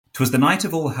'Twas the night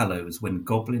of All Hallows, when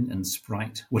goblin and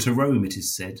sprite were to roam, it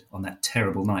is said, on that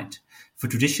terrible night. For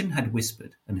tradition had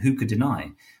whispered, and who could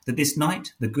deny, that this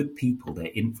night the good people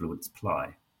their influence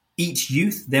ply. Each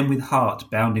youth then with heart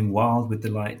bounding wild with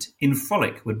delight, in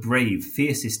frolic would brave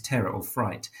fiercest terror or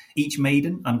fright. Each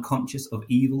maiden, unconscious of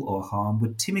evil or harm,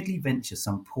 would timidly venture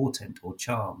some portent or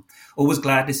charm. All was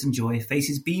gladness and joy,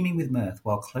 faces beaming with mirth,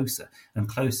 while closer and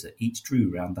closer each drew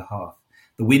round the hearth.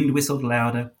 The wind whistled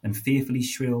louder and fearfully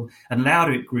shrill, and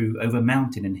louder it grew over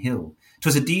mountain and hill.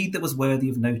 'Twas a deed that was worthy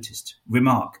of notice,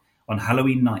 remark, on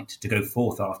Halloween night to go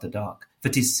forth after dark. For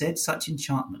 'tis said such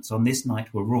enchantments on this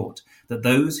night were wrought, that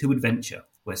those who would venture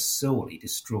were sorely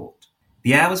distraught.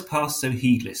 The hours passed so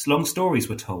heedless, long stories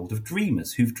were told of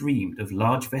dreamers who've dreamed of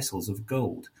large vessels of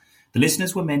gold. The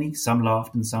listeners were many, some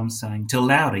laughed and some sang, till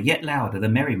louder, yet louder, the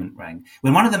merriment rang,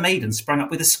 when one of the maidens sprang up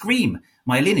with a scream.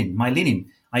 My linen,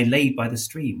 I laid by the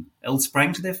stream. All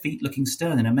sprang to their feet, looking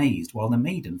stern and amazed, while the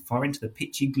maiden far into the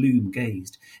pitchy gloom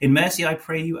gazed. In mercy I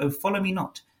pray you, oh follow me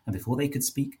not. And before they could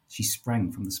speak, she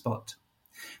sprang from the spot.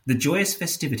 The joyous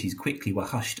festivities quickly were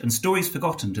hushed, and stories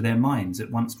forgotten to their minds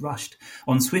at once rushed.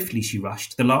 On swiftly she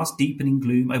rushed, the last deepening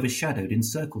gloom overshadowed,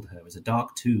 encircled her as a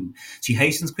dark tomb. She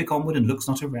hastens quick onward and looks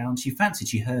not around. She fancied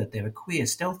she heard there a queer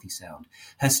stealthy sound.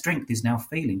 Her strength is now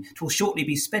failing, 'twill shortly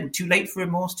be spent. Too late for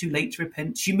remorse, too late to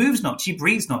repent. She moves not, she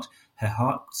breathes not, her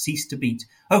heart ceased to beat.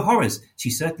 Oh horrors!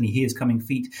 She certainly hears coming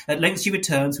feet. At length she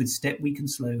returns with step weak and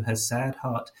slow. Her sad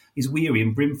heart is weary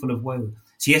and brimful of woe.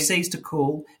 She essays to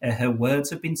call, ere her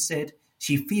words have been said.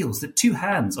 She feels that 2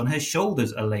 hands on her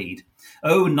shoulders are laid.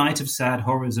 O night of sad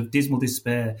horrors, of dismal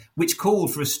despair, which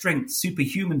called for a strength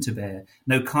superhuman to bear.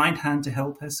 No kind hand to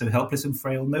help her, so helpless and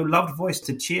frail. No loved voice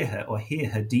to cheer her or hear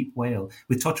her deep wail.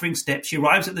 With tottering steps she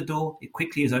arrives at the door. It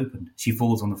quickly is opened. She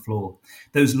falls on the floor.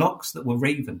 Those locks that were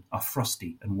raven are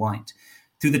frosty and white.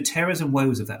 Through the terrors and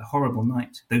woes of that horrible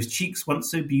night, those cheeks once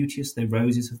so beauteous, their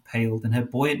roses have paled, and her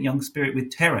buoyant young spirit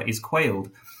with terror is quailed.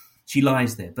 She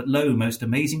lies there, but lo, most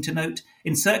amazing to note,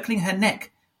 encircling her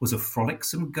neck was a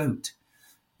frolicsome goat.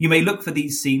 You may look for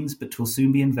these scenes, but 'twill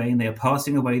soon be in vain. They are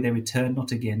passing away, they return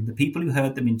not again. The people who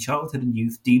heard them in childhood and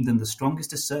youth deemed them the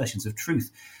strongest assertions of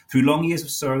truth. Through long years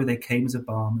of sorrow they came as a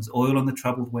balm, as oil on the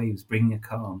troubled waves, bringing a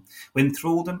calm. When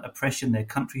thraldom, oppression their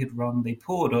country had wrung, they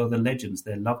poured o'er the legends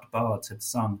their loved bards had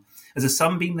sung. As a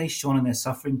sunbeam they shone on their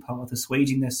suffering path,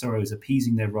 assuaging their sorrows,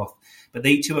 appeasing their wrath. But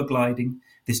they too are gliding.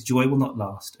 This joy will not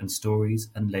last, and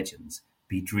stories and legends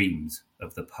be dreams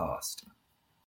of the past.